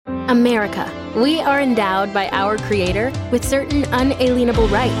America. We are endowed by our Creator with certain unalienable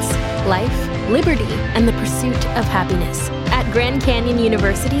rights: life, liberty, and the pursuit of happiness. At Grand Canyon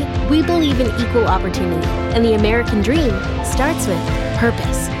University, we believe in equal opportunity, and the American dream starts with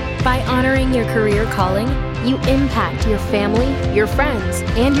purpose. By honoring your career calling, you impact your family, your friends,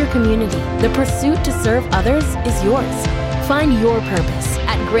 and your community. The pursuit to serve others is yours. Find your purpose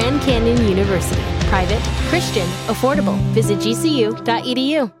at Grand Canyon University. Private, Christian, affordable. Visit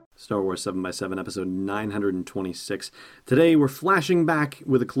gcu.edu. Star Wars 7x7, episode 926. Today, we're flashing back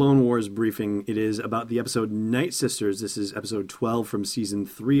with a Clone Wars briefing. It is about the episode Night Sisters. This is episode 12 from season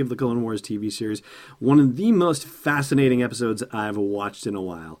 3 of the Clone Wars TV series. One of the most fascinating episodes I've watched in a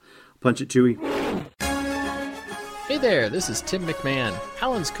while. Punch it, Chewie. Hey there, this is Tim McMahon,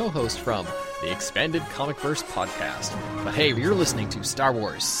 Alan's co-host from the Expanded Comicverse podcast. But hey, you're listening to Star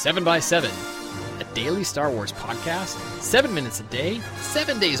Wars 7x7. A daily Star Wars podcast, 7 minutes a day,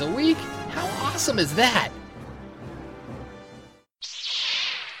 7 days a week. How awesome is that?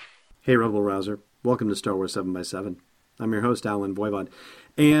 Hey, Rebel Rouser. Welcome to Star Wars 7x7. I'm your host, Alan Voivod.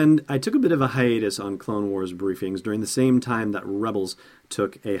 And I took a bit of a hiatus on Clone Wars briefings during the same time that Rebels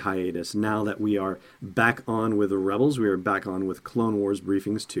took a hiatus. Now that we are back on with Rebels, we are back on with Clone Wars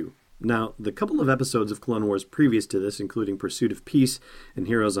briefings too. Now, the couple of episodes of Clone Wars previous to this, including Pursuit of Peace and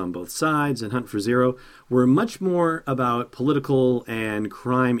Heroes on Both Sides and Hunt for Zero, were much more about political and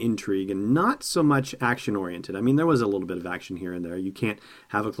crime intrigue and not so much action-oriented. I mean, there was a little bit of action here and there. You can't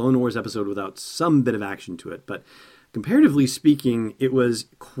have a Clone Wars episode without some bit of action to it, but comparatively speaking, it was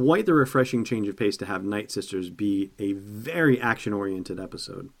quite the refreshing change of pace to have Night Sisters be a very action-oriented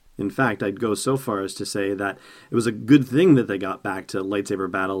episode. In fact, I'd go so far as to say that it was a good thing that they got back to lightsaber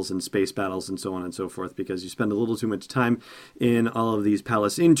battles and space battles and so on and so forth, because you spend a little too much time in all of these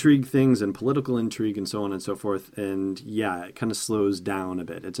palace intrigue things and political intrigue and so on and so forth, and yeah, it kind of slows down a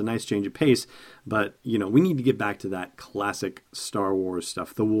bit. It's a nice change of pace, but, you know, we need to get back to that classic Star Wars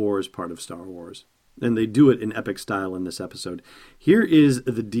stuff, the wars part of Star Wars. And they do it in epic style in this episode. Here is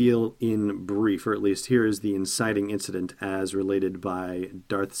the deal in brief, or at least here is the inciting incident as related by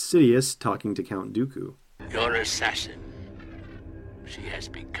Darth Sidious talking to Count Dooku. Your assassin. She has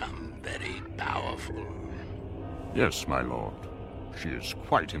become very powerful. Yes, my lord. She is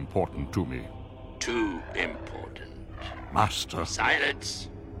quite important to me. Too important. Master. Silence.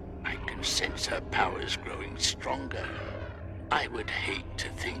 I can sense her powers growing stronger. I would hate to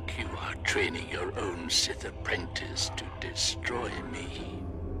think you are training your own Sith apprentice to destroy me.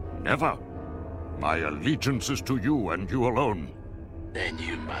 Never. My allegiance is to you and you alone. Then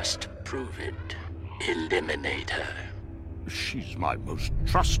you must prove it. Eliminate her. She's my most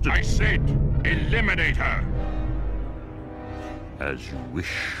trusted... I said, eliminate her! As you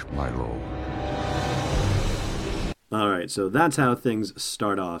wish, my lord. All right, so that's how things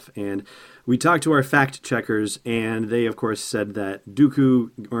start off. And we talked to our fact checkers, and they, of course, said that Dooku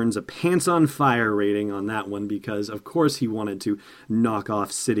earns a pants on fire rating on that one because, of course, he wanted to knock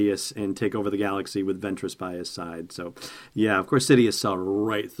off Sidious and take over the galaxy with Ventress by his side. So, yeah, of course, Sidious saw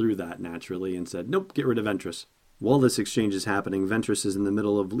right through that naturally and said, nope, get rid of Ventress. While this exchange is happening, Ventress is in the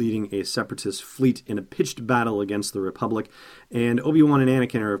middle of leading a separatist fleet in a pitched battle against the Republic, and Obi-Wan and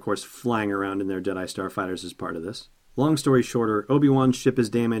Anakin are, of course, flying around in their Jedi Starfighters as part of this. Long story shorter, Obi-Wan's ship is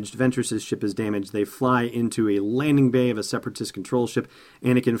damaged, Ventress's ship is damaged. They fly into a landing bay of a separatist control ship.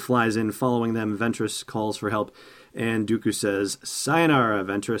 Anakin flies in, following them. Ventress calls for help, and Dooku says, "Sayonara,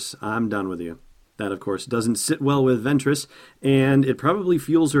 Ventress, I'm done with you." That, of course, doesn't sit well with Ventress, and it probably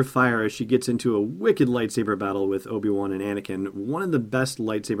fuels her fire as she gets into a wicked lightsaber battle with Obi-Wan and Anakin. One of the best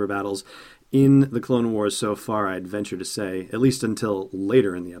lightsaber battles in the Clone Wars so far, I'd venture to say, at least until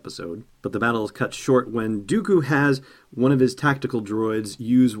later in the episode. But the battle is cut short when Dooku has one of his tactical droids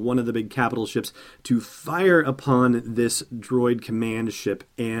use one of the big capital ships to fire upon this droid command ship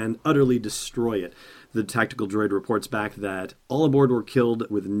and utterly destroy it. The tactical droid reports back that all aboard were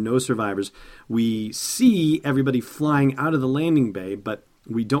killed with no survivors. We see everybody flying out of the landing bay, but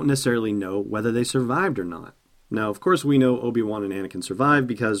we don't necessarily know whether they survived or not. Now, of course, we know Obi-Wan and Anakin survive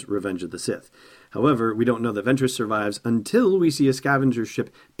because Revenge of the Sith. However, we don't know that Ventress survives until we see a scavenger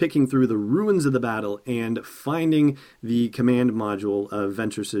ship picking through the ruins of the battle and finding the command module of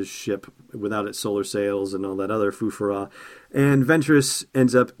Ventress's ship without its solar sails and all that other foo-for-ah. And Ventress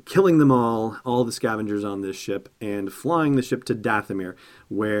ends up killing them all the scavengers on this ship, and flying the ship to Dathomir,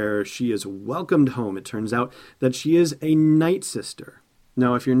 where she is welcomed home. It turns out that she is a Night Sister.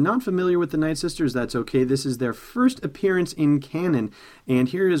 Now, if you're not familiar with the Night Sisters, that's okay. This is their first appearance in canon, and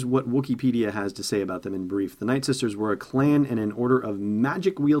here is what Wikipedia has to say about them in brief. The Night Sisters were a clan and an order of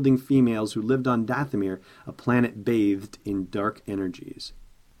magic-wielding females who lived on Dathomir, a planet bathed in dark energies.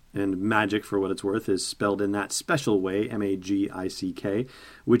 And magic, for what it's worth, is spelled in that special way, M-A-G-I-C-K,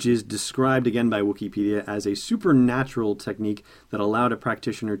 which is described again by Wikipedia as a supernatural technique that allowed a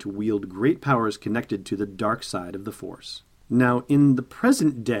practitioner to wield great powers connected to the dark side of the Force. Now, in the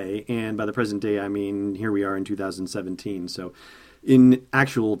present day, and by the present day I mean here we are in 2017, so in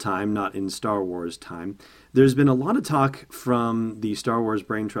actual time, not in Star Wars time, there's been a lot of talk from the Star Wars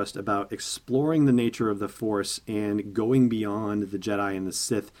Brain Trust about exploring the nature of the Force and going beyond the Jedi and the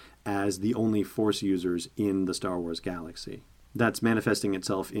Sith as the only Force users in the Star Wars galaxy. That's manifesting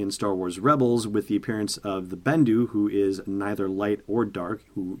itself in Star Wars Rebels with the appearance of the Bendu, who is neither light or dark,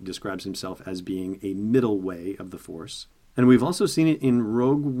 who describes himself as being a middle way of the Force. And we've also seen it in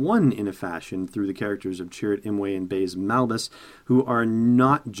Rogue One in a fashion through the characters of Chirrut Imwe and Baze Malbus, who are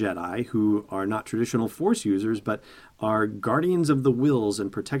not Jedi, who are not traditional Force users, but are guardians of the wills and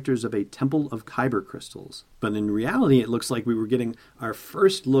protectors of a temple of Kyber crystals. But in reality, it looks like we were getting our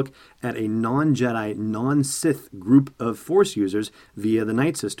first look at a non-Jedi, non-Sith group of Force users via the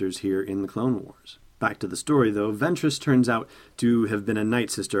Night Sisters here in the Clone Wars. Back to the story, though, Ventress turns out to have been a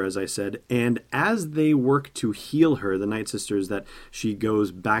Night Sister, as I said, and as they work to heal her, the Night Sisters that she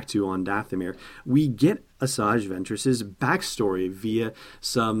goes back to on Dathomir, we get Asajj Ventress's backstory via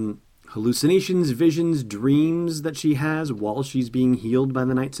some hallucinations, visions, dreams that she has while she's being healed by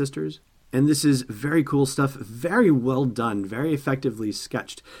the Night Sisters. And this is very cool stuff, very well done, very effectively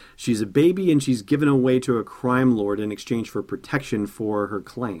sketched. She's a baby and she's given away to a crime lord in exchange for protection for her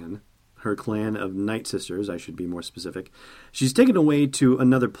clan of Night Sisters, I should be more specific. She's taken away to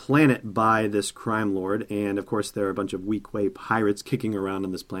another planet by this crime lord, and of course there are a bunch of Weequay pirates kicking around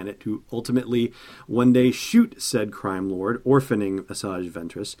on this planet who ultimately one day shoot said crime lord, orphaning Asajj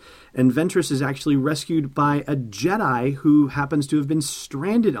Ventress. And Ventress is actually rescued by a Jedi who happens to have been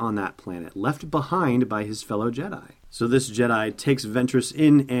stranded on that planet, left behind by his fellow Jedi. So this Jedi takes Ventress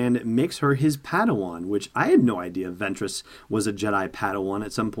in and makes her his Padawan, which I had no idea Ventress was a Jedi Padawan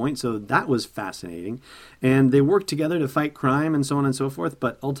at some point, so that was fascinating. And they work together to fight crime and so on and so forth,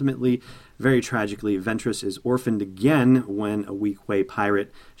 but ultimately, very tragically, Ventress is orphaned again when a Weequay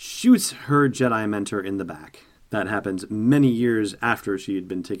pirate shoots her Jedi mentor in the back. That happens many years after she had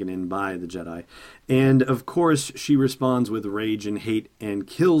been taken in by the Jedi. And, of course, she responds with rage and hate and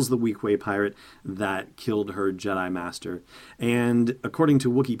kills the Weequay pirate that killed her Jedi master. And, according to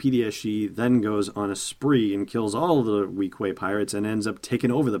Wikipedia, she then goes on a spree and kills all the Weequay pirates and ends up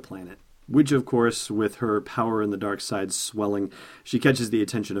taking over the planet. Which, of course, with her power in the dark side swelling, she catches the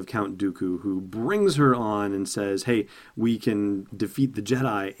attention of Count Dooku, who brings her on and says, hey, we can defeat the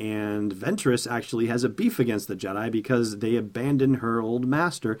Jedi, and Ventress actually has a beef against the Jedi because they abandoned her old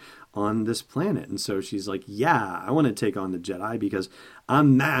master on this planet. And so she's like, yeah, I want to take on the Jedi because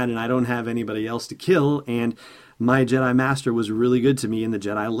I'm mad and I don't have anybody else to kill, and my Jedi master was really good to me and the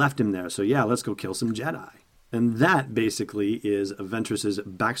Jedi left him there, so yeah, let's go kill some Jedi. And that basically is Ventress's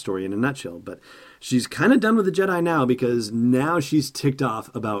backstory in a nutshell. But she's kind of done with the Jedi now because now she's ticked off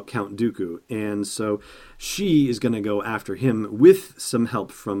about Count Dooku. And so she is going to go after him with some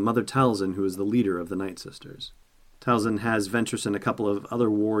help from Mother Talzin, who is the leader of the Night Sisters. Talzin has Ventress and a couple of other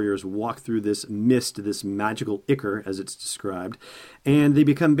warriors walk through this mist, this magical ichor, as it's described, and they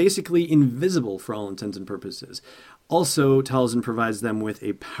become basically invisible for all intents and purposes. Also, Talzin provides them with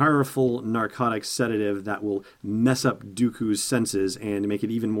a powerful narcotic sedative that will mess up Dooku's senses and make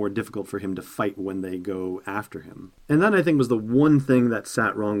it even more difficult for him to fight when they go after him. And that, I think, was the one thing that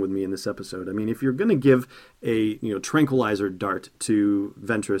sat wrong with me in this episode. I mean, if you're going to give a tranquilizer dart to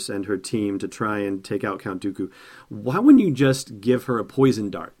Ventress and her team to try and take out Count Dooku, why wouldn't you just give her a poison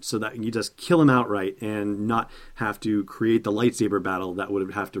dart so that you just kill him outright and not have to create the lightsaber battle that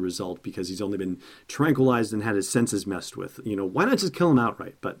would have to result because he's only been tranquilized and had his senses messed with? Why not just kill him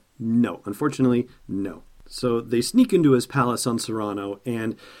outright? But no, unfortunately, no. So they sneak into his palace on Serrano,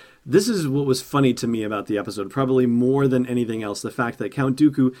 and this is what was funny to me about the episode, probably more than anything else, the fact that Count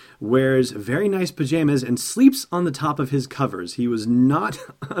Dooku wears very nice pajamas and sleeps on the top of his covers. He was not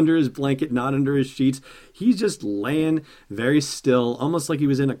under his blanket, not under his sheets. He's just laying very still, almost like he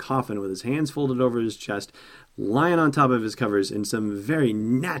was in a coffin with his hands folded over his chest, lying on top of his covers in some very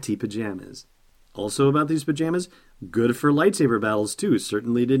natty pajamas. Also about these pajamas, good for lightsaber battles too.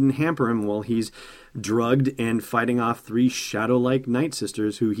 Certainly didn't hamper him while he's drugged and fighting off 3 shadow-like Night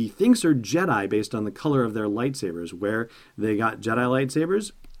Sisters who he thinks are Jedi based on the color of their lightsabers. Where they got Jedi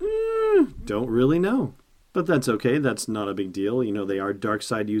lightsabers? Don't really know. But that's okay. That's not a big deal. They are dark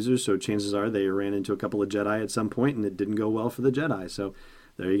side users, so chances are they ran into a couple of Jedi at some point and it didn't go well for the Jedi. So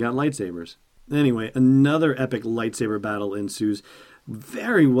there you got lightsabers. Anyway, another epic lightsaber battle ensues.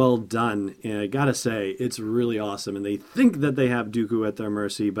 Very well done. And I gotta say, it's really awesome. And they think that they have Dooku at their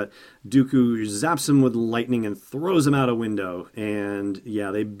mercy, but Dooku zaps him with lightning and throws him out a window. And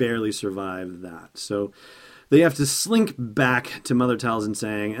yeah, they barely survive that. So they have to slink back to Mother Talzin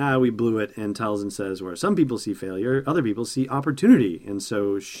saying, we blew it. And Talzin says, where some people see failure, other people see opportunity. And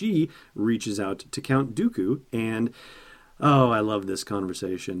so she reaches out to Count Dooku. And, I love this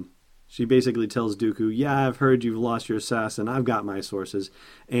conversation. She basically tells Dooku, yeah, I've heard you've lost your assassin. I've got my sources.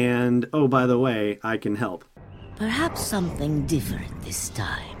 And, by the way, I can help. Perhaps something different this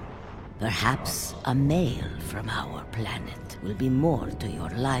time. Perhaps a male from our planet will be more to your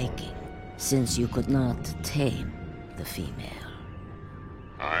liking, since you could not tame the female.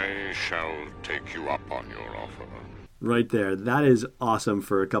 I shall take you up on your offer. Right there. That is awesome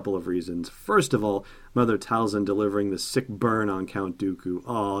for a couple of reasons. First of all, Mother Talzin delivering the sick burn on Count Dooku.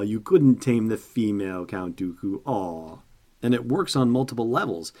 Aw, you couldn't tame the female, Count Dooku. Aw. And it works on multiple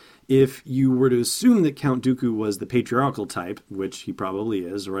levels. If you were to assume that Count Dooku was the patriarchal type, which he probably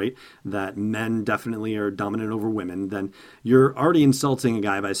is, right, that men definitely are dominant over women, then you're already insulting a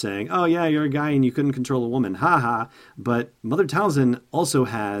guy by saying, oh yeah, you're a guy and you couldn't control a woman, haha. But Mother Talzin also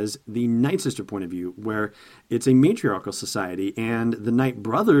has the Night Sister point of view, where it's a matriarchal society, and the Night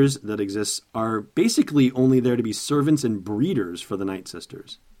Brothers that exist are basically only there to be servants and breeders for the Night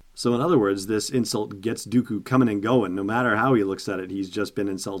Sisters. So in other words, this insult gets Dooku coming and going. No matter how he looks at it, he's just been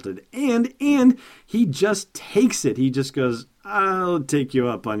insulted. And he just takes it. He just goes, I'll take you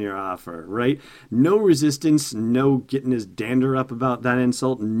up on your offer, right? No resistance, no getting his dander up about that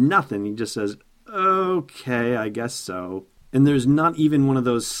insult, nothing. He just says, okay, I guess so. And there's not even one of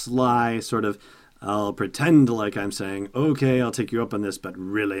those sly sort of, I'll pretend like I'm saying, okay, I'll take you up on this, but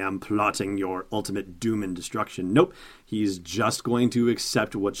really I'm plotting your ultimate doom and destruction. Nope, he's just going to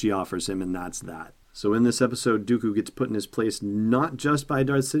accept what she offers him, and that's that. So in this episode, Dooku gets put in his place not just by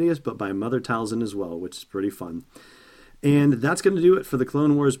Darth Sidious, but by Mother Talzin as well, which is pretty fun. And that's going to do it for the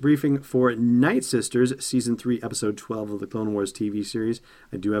Clone Wars briefing for Night Sisters, Season 3, Episode 12 of the Clone Wars TV series.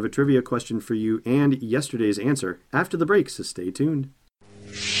 I do have a trivia question for you and yesterday's answer after the break, so stay tuned.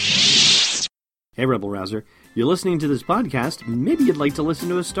 Hey Rebel Rouser, you're listening to this podcast, maybe you'd like to listen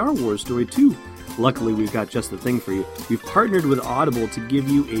to a Star Wars story too. Luckily, we've got just the thing for you. We've partnered with Audible to give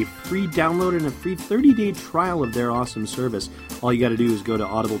you a free download and a free 30-day trial of their awesome service. All you got to do is go to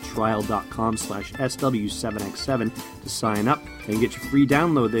audibletrial.com/SW7X7 to sign up and get your free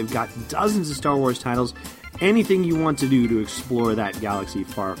download. They've got dozens of Star Wars titles, anything you want to do to explore that galaxy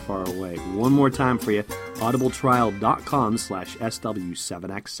far, far away. One more time for you,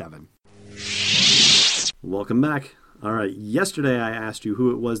 audibletrial.com/SW7X7. Welcome back. All right, yesterday I asked you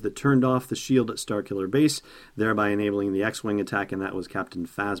who it was that turned off the shield at Starkiller Base, thereby enabling the X-Wing attack, and that was Captain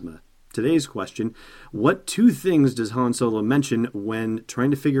Phasma. Today's question, what two things does Han Solo mention when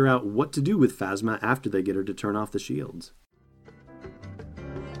trying to figure out what to do with Phasma after they get her to turn off the shields?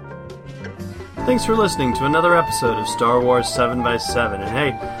 Thanks for listening to another episode of Star Wars 7x7, and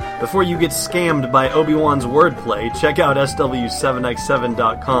hey, before you get scammed by Obi-Wan's wordplay, check out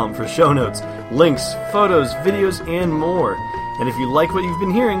SW7x7.com for show notes, links, photos, videos, and more. And if you like what you've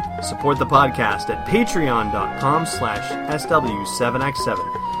been hearing, support the podcast at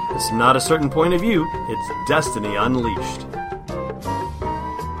patreon.com/SW7x7. It's not a certain point of view, it's Destiny Unleashed.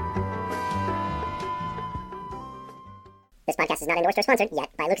 This podcast is not endorsed or sponsored yet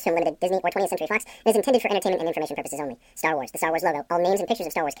by Lucasfilm Limited, Disney, or 20th Century Fox, and is intended for entertainment and information purposes only. Star Wars, the Star Wars logo, all names and pictures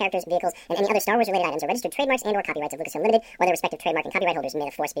of Star Wars characters, vehicles, and any other Star Wars-related items are registered trademarks and/or copyrights of Lucasfilm Limited or their respective trademark and copyright holders. May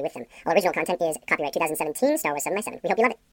the force be with them. All original content is copyright 2017, Star Wars 7x7. We hope you love it.